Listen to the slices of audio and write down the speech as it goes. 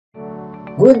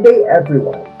Good day,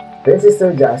 everyone. This is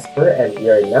Sir Jasper, and we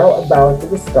are now about to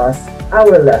discuss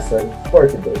our lesson for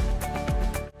today.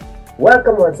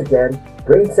 Welcome once again,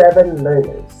 grade 7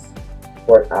 learners.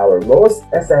 For our most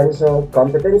essential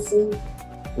competency,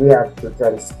 we have to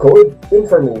transcode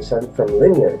information from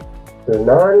linear to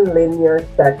non-linear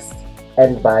text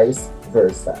and vice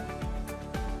versa.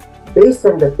 Based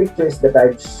on the pictures that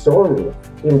I've shown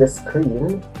in the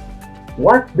screen,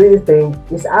 what do you think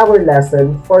is our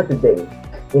lesson for today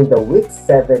in the week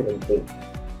 7 and 8?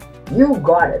 You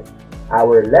got it!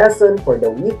 Our lesson for the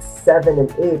week 7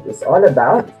 and 8 is all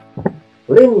about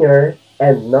linear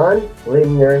and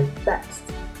non-linear text.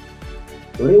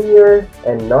 Linear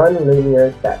and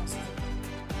non-linear text.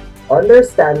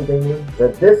 Understanding the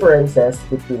differences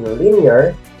between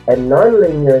linear and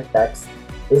non-linear text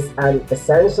is an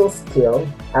essential skill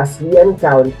as we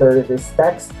encounter this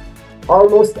text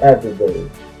almost every day.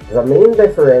 The main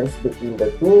difference between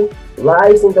the two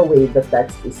lies in the way the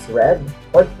text is read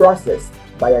or processed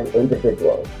by an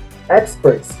individual.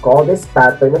 Experts call this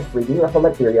pattern of reading of a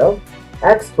material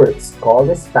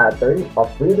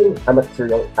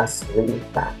as reading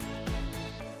path.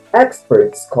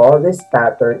 Experts call this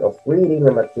pattern of reading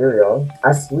a material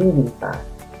as reading path.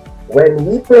 When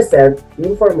we present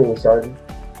information,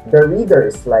 the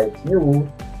readers like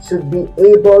you should be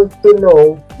able to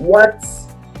know what's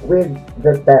with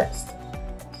the text.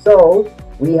 So,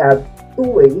 we have two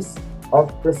ways of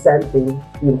presenting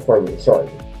information.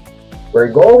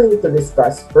 We're going to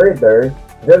discuss further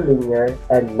the linear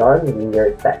and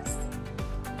non-linear text.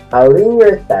 A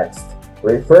linear text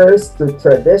refers to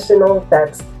traditional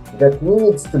text that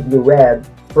needs to be read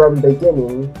from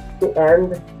beginning to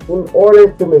end in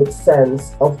order to make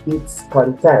sense of its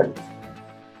content.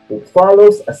 It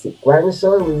follows a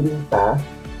sequential reading path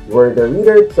where the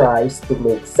reader tries to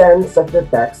make sense of the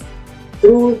text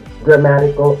through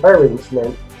grammatical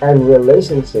arrangement and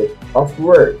relationship of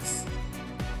words.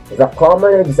 The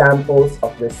common examples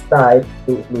of this type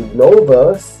include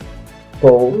novels,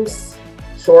 poems,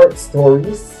 short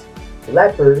stories,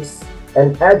 letters,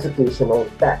 and educational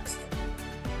text.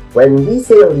 When we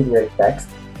say linear text,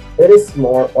 it is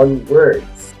more on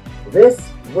words. These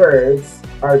words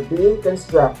are being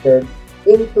constructed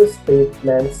into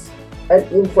statements and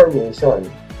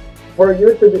information for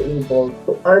you to be able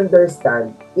to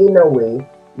understand in a way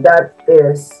that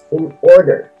is in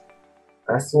order.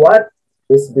 As what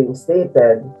is being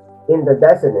stated in the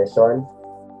definition,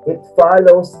 it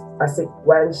follows a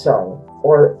sequential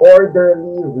or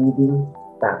orderly reading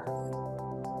path.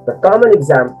 The common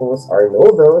examples are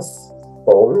novels,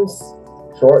 poems,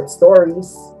 short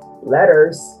stories,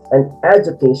 letters, and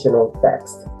educational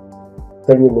text.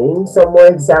 Can you name some more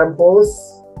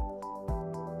examples?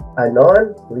 A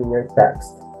non-linear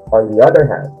text, on the other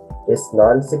hand, is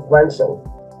non-sequential.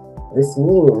 This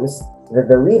means that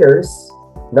the readers,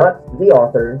 not the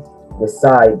author,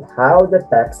 decide how the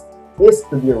text is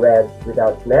to be read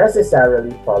without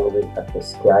necessarily following a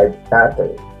prescribed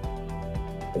pattern.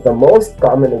 The most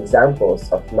common examples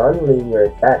of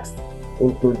non-linear text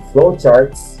include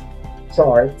flowcharts,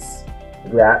 charts,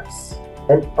 graphs,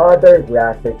 and other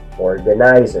graphic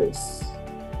organizers.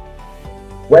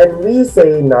 When we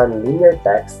say non-linear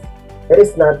text, it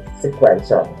is not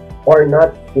sequential or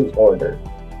not in order.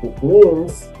 It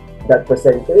means that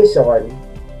presentation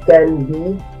can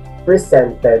be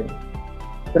presented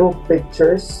through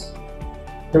pictures,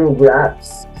 through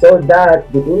graphs, so that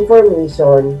the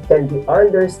information can be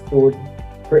understood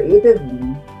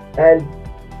creatively and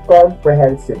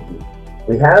comprehensively.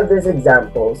 We have these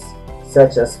examples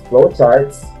such as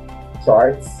flowcharts,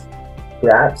 charts,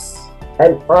 graphs,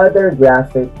 and other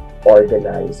graphic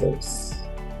organizers.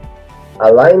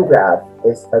 A line graph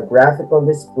is a graphical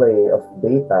display of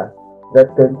data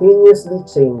that continuously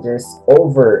changes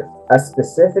over a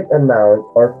specific amount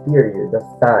or period of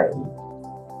time.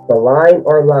 The line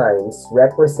or lines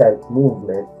represent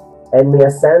movement and may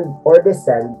ascend or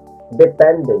descend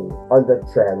depending on the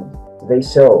trend they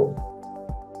show.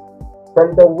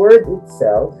 From the word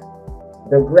itself,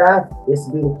 the graph is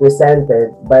being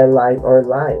presented by line or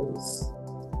lines.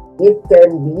 It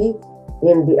can be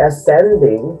in the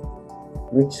ascending,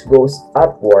 which goes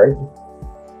upward,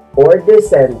 or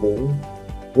descending,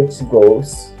 which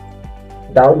goes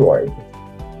downward.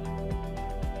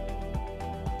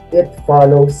 It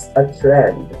follows a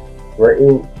trend,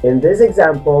 wherein in this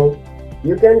example,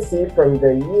 you can see from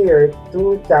the year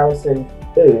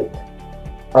 2008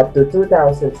 up to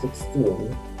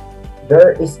 2016,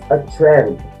 there is a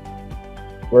trend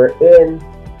wherein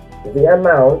the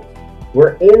amount,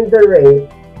 wherein the rate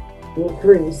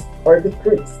increased or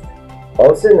decreased,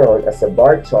 also known as a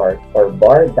bar chart or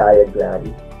bar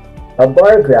diagram. A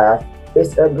bar graph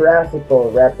is a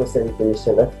graphical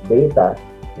representation of data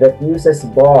that uses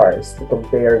bars to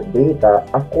compare data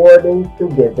according to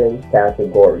given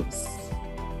categories.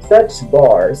 Such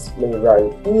bars may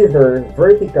run either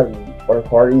vertically or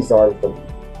horizontally.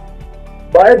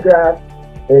 Bar graph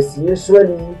is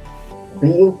usually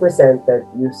being presented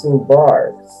using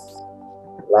bars,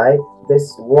 like this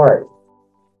one.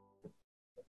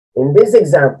 In this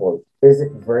example, is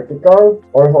it vertical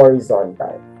or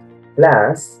horizontal?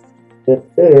 Class, it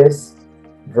is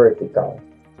vertical.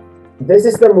 This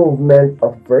is the movement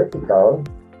of vertical,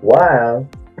 while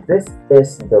this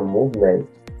is the movement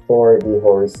for the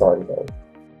horizontal.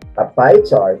 A pie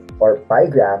chart or pie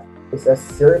graph is a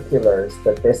circular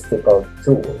statistical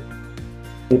tool.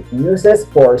 It uses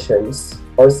portions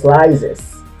or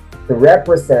slices to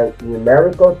represent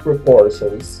numerical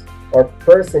proportions or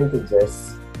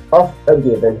percentages of a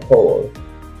given whole.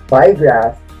 Pie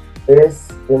graph is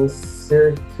in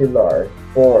circular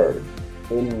form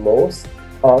in most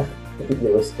of the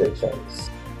illustrations.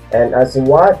 And as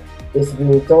what is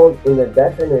being told in the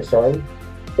definition,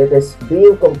 it is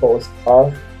being composed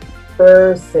of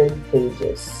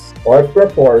percentages or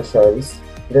proportions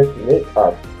that make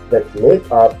up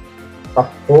a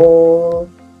whole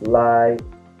like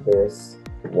this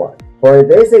one. For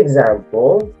this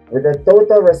example, with a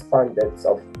total respondents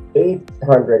of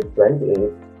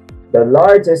 828, the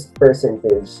largest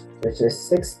percentage, which is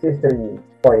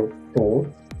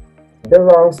 63.2,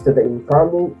 belongs to the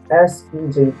incoming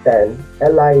SPJ10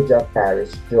 Elijah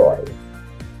Parish Joy.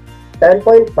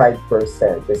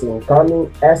 10.5% is incoming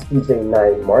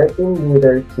SPJ9 Martin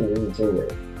Luther King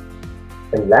Jr.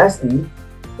 And lastly,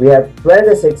 we have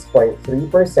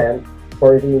 26.3%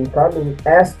 for the incoming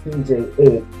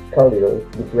SPJ8 Khalil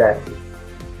Gibran.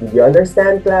 Did you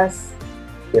understand, class?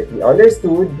 If you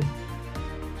understood,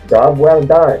 job well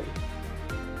done.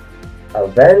 A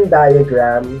Venn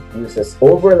diagram uses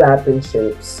overlapping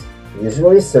shapes,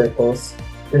 usually circles,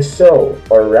 to show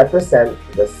or represent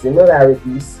the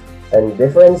similarities and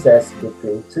differences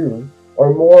between two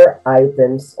or more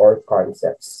items or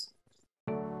concepts.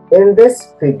 In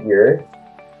this figure,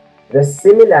 the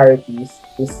similarities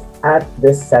is at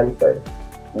the center,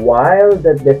 while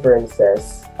the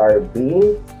differences are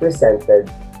being presented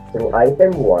through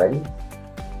item 1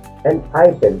 and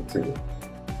item 2.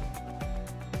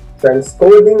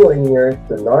 Transcoding linear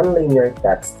to nonlinear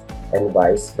text and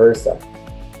vice versa.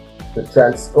 To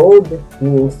transcode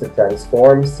means to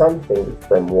transform something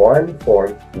from one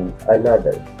form to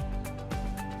another.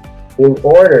 In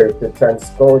order to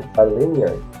transcode a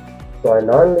linear to a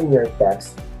nonlinear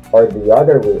text or the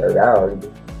other way around,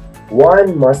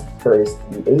 one must first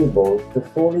be able to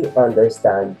fully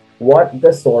understand what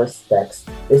the source text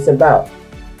is about.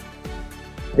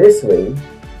 This way,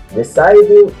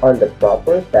 deciding on the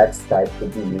proper text type to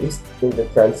be used in the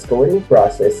transcoding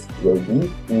process will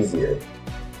be easier.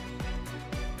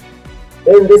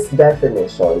 In this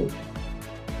definition,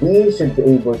 we should be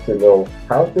able to know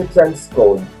how to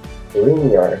transcode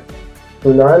linear to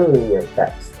nonlinear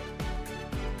text,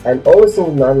 and also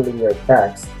nonlinear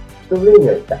text to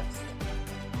linear text.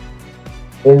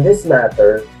 In this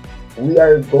matter, we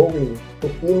are going to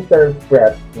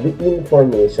interpret the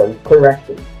information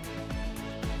correctly.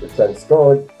 To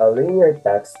transcode a linear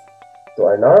text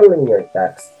to a nonlinear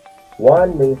text,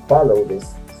 one may follow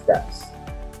these steps.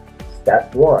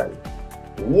 Step 1.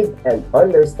 Read and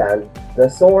understand the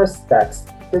source text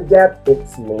to get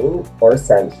its main or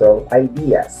central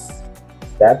ideas.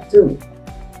 Step 2.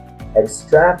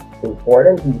 Extract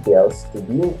important details to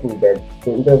be included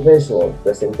in the visual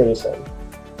presentation.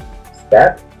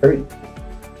 Step 3.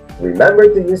 Remember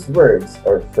to use words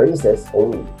or phrases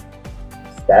only.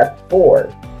 Step 4.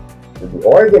 To be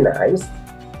organized,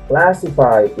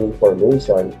 classify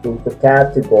information into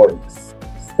categories.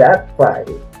 Step 5.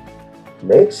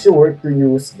 Make sure to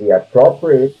use the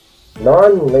appropriate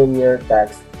non-linear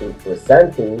text in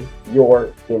presenting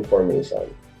your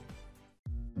information.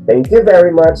 Thank you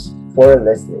very much for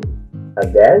listening.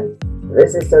 Again,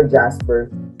 this is Sir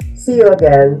Jasper. See you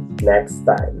again next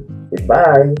time.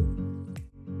 Goodbye.